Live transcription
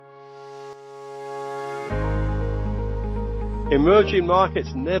Emerging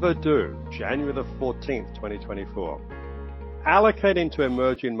markets never do. January the 14th, 2024. Allocating to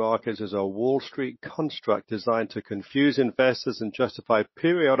emerging markets is a Wall Street construct designed to confuse investors and justify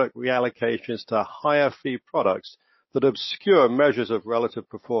periodic reallocations to higher fee products that obscure measures of relative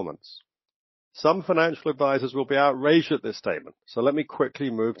performance. Some financial advisors will be outraged at this statement, so let me quickly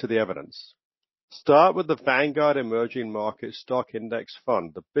move to the evidence. Start with the Vanguard Emerging Market Stock Index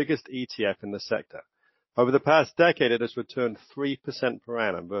Fund, the biggest ETF in the sector. Over the past decade, it has returned 3% per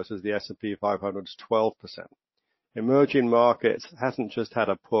annum versus the S&P 500's 12%. Emerging markets hasn't just had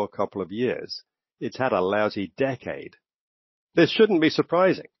a poor couple of years, it's had a lousy decade. This shouldn't be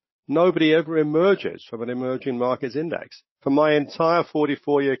surprising. Nobody ever emerges from an emerging markets index. For my entire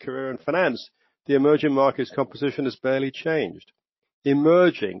 44-year career in finance, the emerging markets composition has barely changed.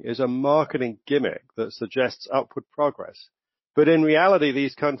 Emerging is a marketing gimmick that suggests upward progress. But in reality,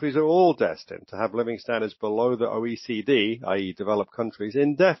 these countries are all destined to have living standards below the OECD, i.e. developed countries,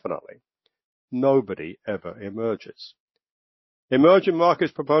 indefinitely. Nobody ever emerges. Emerging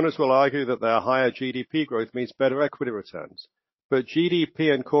markets proponents will argue that their higher GDP growth means better equity returns. But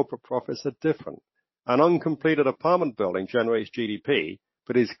GDP and corporate profits are different. An uncompleted apartment building generates GDP,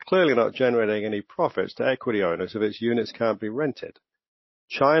 but is clearly not generating any profits to equity owners if its units can't be rented.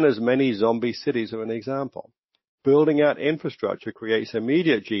 China's many zombie cities are an example. Building out infrastructure creates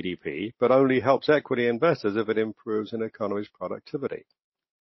immediate GDP, but only helps equity investors if it improves an economy's productivity.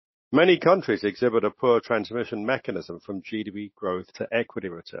 Many countries exhibit a poor transmission mechanism from GDP growth to equity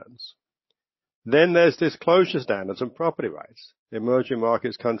returns. Then there's disclosure standards and property rights. Emerging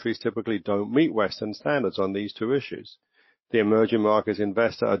markets countries typically don't meet Western standards on these two issues. The emerging markets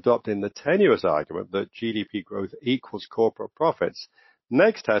investor adopting the tenuous argument that GDP growth equals corporate profits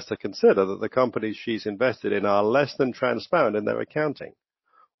next has to consider that the companies she's invested in are less than transparent in their accounting,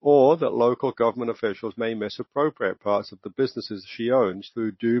 or that local government officials may misappropriate parts of the businesses she owns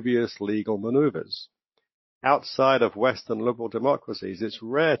through dubious legal maneuvers. Outside of Western liberal democracies, it's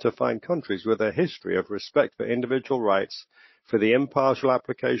rare to find countries with a history of respect for individual rights, for the impartial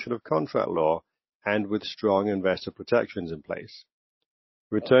application of contract law, and with strong investor protections in place.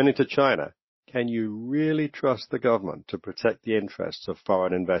 Returning to China, can you really trust the government to protect the interests of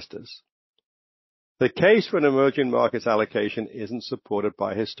foreign investors? The case for an emerging markets allocation isn't supported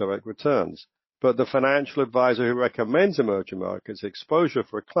by historic returns, but the financial advisor who recommends emerging markets exposure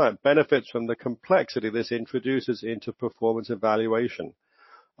for a client benefits from the complexity this introduces into performance evaluation.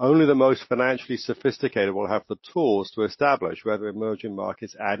 Only the most financially sophisticated will have the tools to establish whether emerging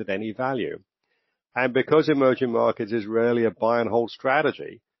markets added any value. And because emerging markets is rarely a buy and hold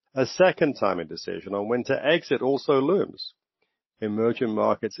strategy, a second timing decision on when to exit also looms. Emerging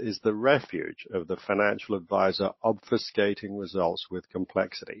markets is the refuge of the financial advisor obfuscating results with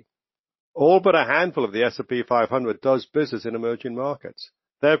complexity. All but a handful of the S&P 500 does business in emerging markets.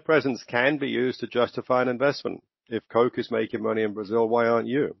 Their presence can be used to justify an investment. If Coke is making money in Brazil, why aren't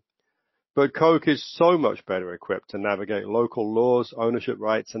you? But Coke is so much better equipped to navigate local laws, ownership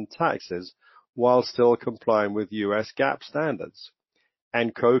rights, and taxes while still complying with US GAAP standards.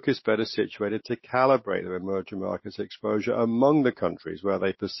 And Coke is better situated to calibrate their emerging markets exposure among the countries where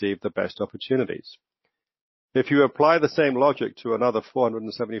they perceive the best opportunities. If you apply the same logic to another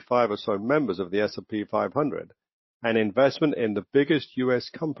 475 or so members of the S&P 500, an investment in the biggest U.S.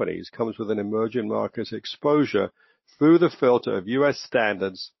 companies comes with an emerging markets exposure through the filter of U.S.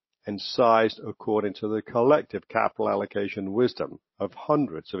 standards and sized according to the collective capital allocation wisdom of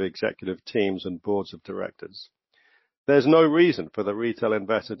hundreds of executive teams and boards of directors. There's no reason for the retail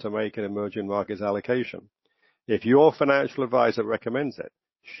investor to make an emerging markets allocation. If your financial advisor recommends it,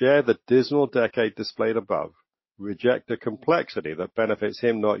 share the dismal decade displayed above, reject the complexity that benefits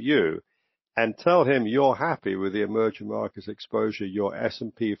him, not you, and tell him you're happy with the emerging markets exposure your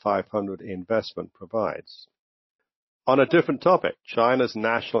S&P 500 investment provides. On a different topic, China's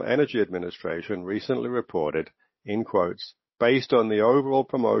National Energy Administration recently reported, in quotes, based on the overall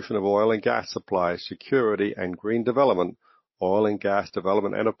promotion of oil and gas supply, security, and green development, oil and gas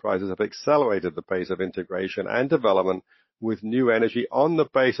development enterprises have accelerated the pace of integration and development with new energy on the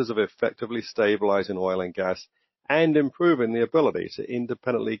basis of effectively stabilizing oil and gas and improving the ability to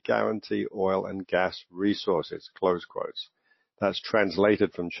independently guarantee oil and gas resources, close quotes. That's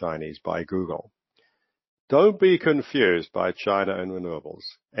translated from Chinese by Google. Don't be confused by China and renewables.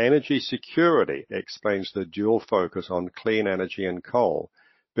 Energy security explains the dual focus on clean energy and coal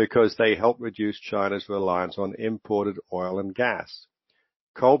because they help reduce China's reliance on imported oil and gas.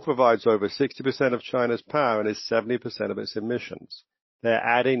 Coal provides over 60% of China's power and is 70% of its emissions. They're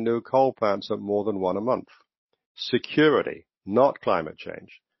adding new coal plants at more than one a month. Security, not climate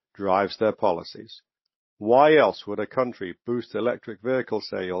change, drives their policies. Why else would a country boost electric vehicle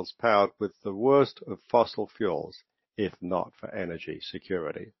sales powered with the worst of fossil fuels, if not for energy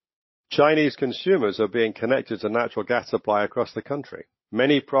security? Chinese consumers are being connected to natural gas supply across the country.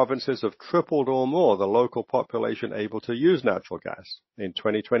 Many provinces have tripled or more the local population able to use natural gas. In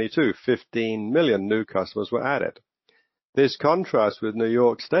 2022, 15 million new customers were added. This contrasts with New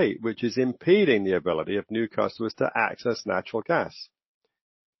York State, which is impeding the ability of new customers to access natural gas.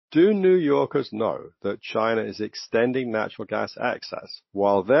 Do New Yorkers know that China is extending natural gas access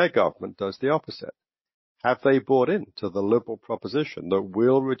while their government does the opposite? Have they bought into the liberal proposition that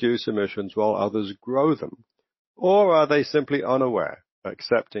we'll reduce emissions while others grow them? Or are they simply unaware,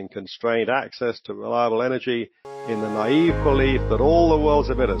 accepting constrained access to reliable energy in the naive belief that all the world's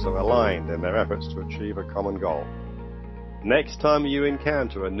emitters are aligned in their efforts to achieve a common goal? Next time you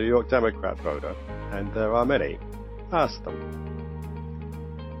encounter a New York Democrat voter, and there are many, ask them,